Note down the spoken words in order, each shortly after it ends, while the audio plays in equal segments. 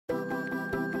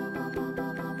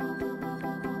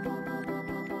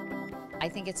I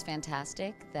think it's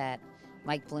fantastic that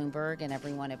Mike Bloomberg and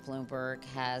everyone at Bloomberg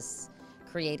has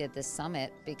created this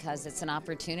summit, because it's an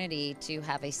opportunity to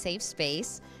have a safe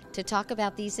space to talk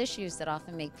about these issues that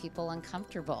often make people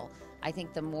uncomfortable. I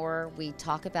think the more we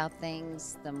talk about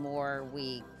things, the more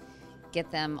we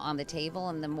get them on the table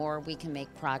and the more we can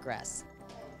make progress.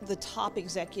 The top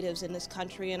executives in this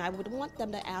country, and I would want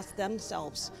them to ask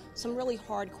themselves some really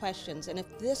hard questions. And if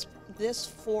this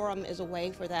forum is a way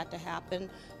for that to happen,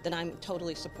 then I'm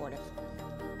totally supportive.